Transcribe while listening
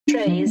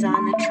Strays on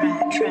the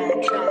track.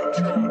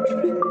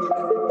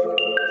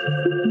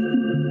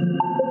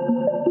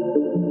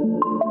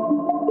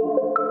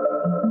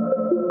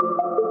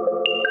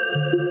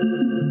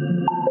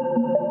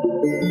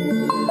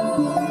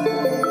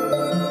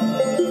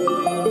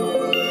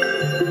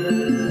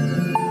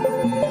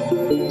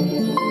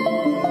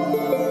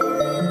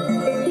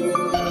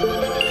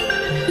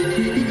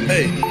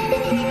 Hey,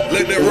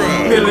 let that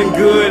ride. Feeling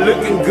good,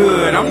 looking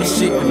good, I'm the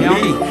shit to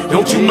me.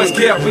 Don't you much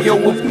care for your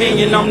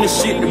opinion, I'm the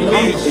shit to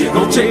me.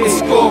 Don't check the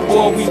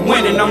scoreboard, we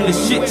winning, I'm the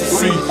shit to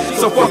see.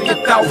 So fuck your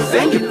thoughts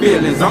and your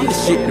feelings, I'm the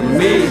shit to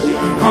me.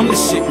 I'm the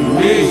shit to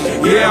me,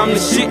 yeah, I'm the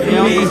shit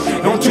to me.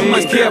 Don't you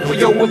much care for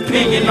your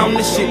opinion, I'm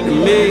the shit to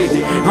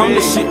me. I'm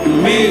the shit to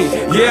me,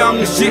 yeah, I'm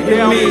the shit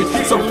to me.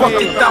 So fuck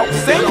your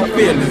thoughts and your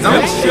feelings,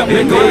 I'm the shit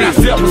to me. I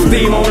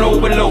self-esteem on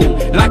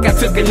overload, like I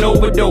took an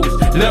overdose.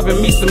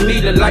 Loving me some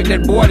meter like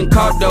that boy done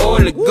caught the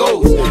Holy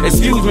Ghost.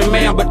 Excuse me,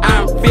 man, but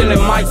I'm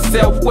feeling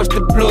myself. What's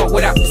the plug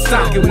without the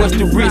socket? What's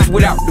the rich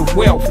without the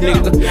wealth,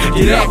 nigga?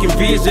 You lacking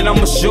vision,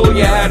 I'ma show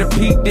you how to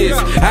peak this.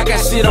 I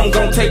got shit I'm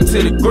gon' take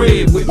to the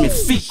grave with me,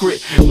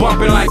 secret.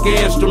 Bumping like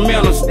an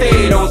instrumental,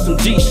 stayed on some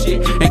G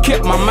shit. And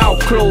kept my mouth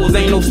closed,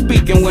 ain't no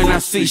speaking when I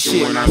see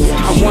shit. I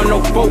want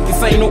no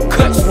focus, ain't no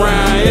cuts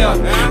round here.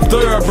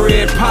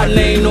 Thoroughbred partner,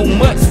 ain't no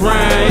mutts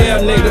round here,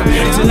 nigga.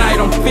 Tonight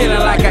I'm feeling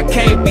like I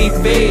can't be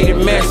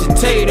faded. Mash your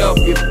tater up,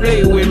 you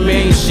play with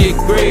me, ain't shit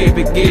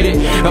gravy, get it?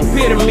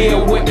 Epitome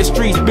of what the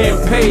streets been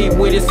paved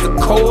with. It's a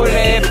cold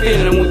ass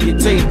feeling when you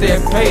taste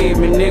that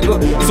pavement,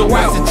 nigga. So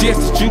I suggest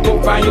that you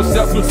go find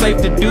yourself some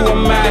safe to do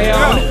on my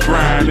hair.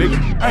 Grind,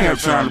 nigga. I ain't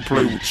have time to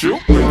play with you.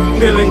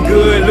 Feeling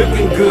good,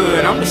 looking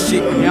good, I'm the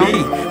shit to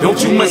me. Don't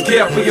you much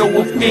care for your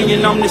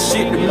opinion, I'm the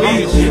shit to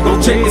me.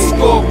 Don't check the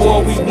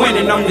scoreboard, we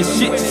winning, I'm the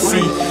shit to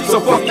see. So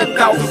fuck your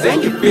thoughts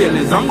and your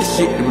feelings, I'm the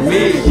shit to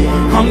me.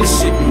 I'm the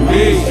shit to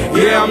me,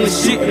 yeah, I'm the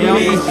shit to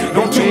me.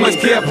 Don't you much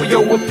care for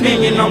your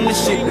opinion, I'm the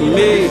shit to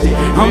me.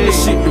 I'm the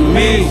shit to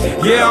me,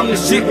 yeah, I'm the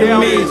shit to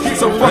me.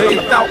 So fuck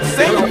your thoughts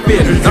and your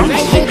feelings, I'm the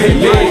shit to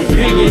me. Your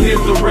opinion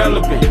is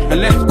irrelevant,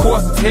 unless of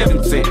course it's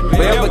heaven sent.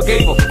 Forever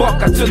gave a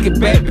fuck, I took it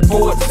back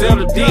before it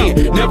settled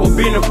in. Never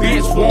been a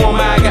bitch warm,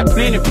 I got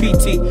plenty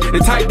PT. The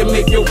type to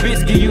make your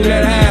bitch give you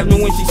that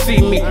Heisman when she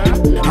see me.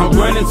 I'm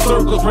running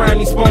circles round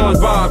these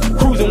SpongeBob,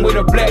 cruising with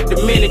a black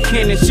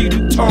Dominican and she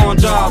do torn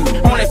jobs.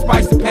 On that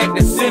spicy pack,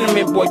 that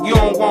cinnamon, boy, you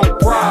don't want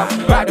pride.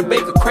 About to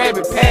bake a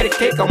Krabby Patty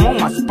cake, I'm on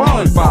my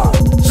SpongeBob.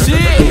 Shit,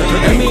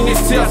 I mean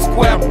it's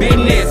square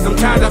business.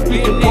 Sometimes I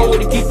split the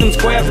code to keep them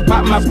squares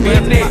about my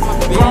business.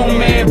 Grown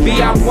man,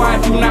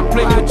 B.I.Y. do not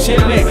play with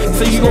chillin'.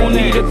 So you gon'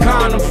 need a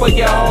condom for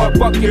your hard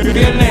fucking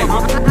feeling.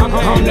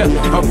 I'm the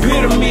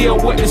epitome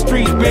of what the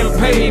streets been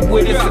paved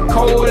with. It's a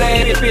cold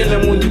ass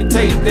feeling when you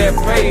taste that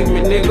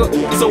pavement, nigga.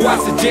 So I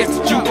suggest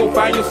that you go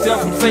find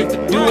yourself some safe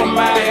to do on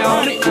my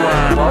own.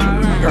 Grind,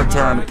 I ain't got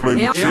time to play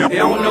with you. They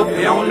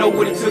don't know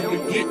what it took to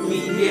get me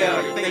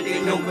here. They think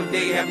they know, but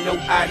they have no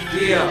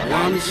idea.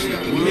 I'm the shit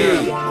to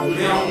me.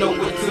 They don't know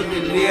what it took to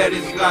live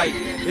this life.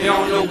 They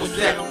don't know what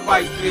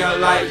sacrifice feel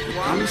like.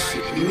 I'm the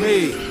shit to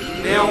me.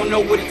 They don't know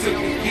what it took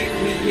to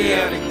get me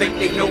here. They think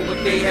they know,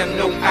 but they have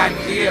no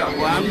idea.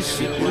 Well, I'm the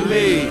shit to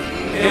me.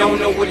 They don't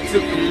know what it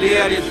took to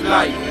live this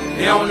life.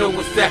 They don't know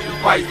what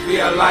sacrifice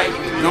feel like.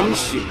 I'm the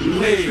shit to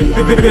me.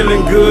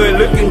 Feeling good,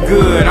 looking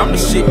good, I'm the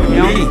shit to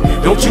me.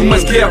 Don't you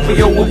much care for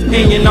your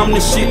opinion, I'm the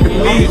shit to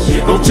me.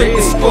 Don't check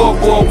the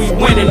scoreboard, we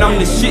winning, I'm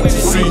the shit to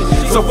see.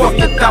 So fuck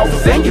your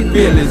thoughts and your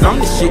feelings, I'm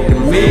the shit to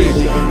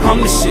me. I'm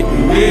the shit to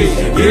me,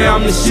 yeah,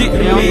 I'm the shit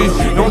to me.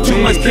 Don't you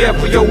much care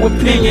for your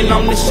opinion,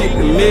 I'm the shit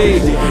to me.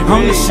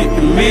 I'm the shit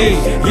to me,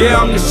 yeah,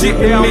 I'm the shit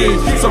to me.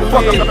 So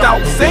fuck your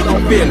thoughts and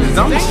your feelings,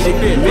 I'm the shit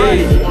to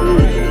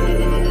me.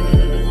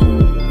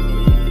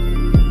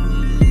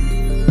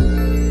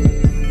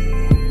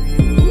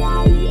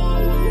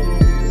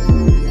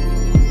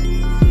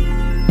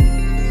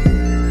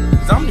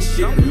 I'm the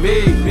shit to me.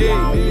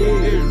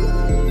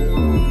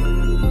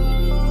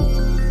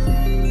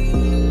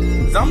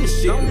 I'm the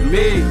shit to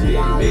me.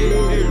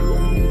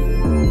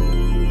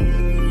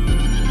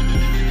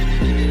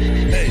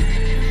 Hey,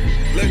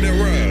 let that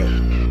ride.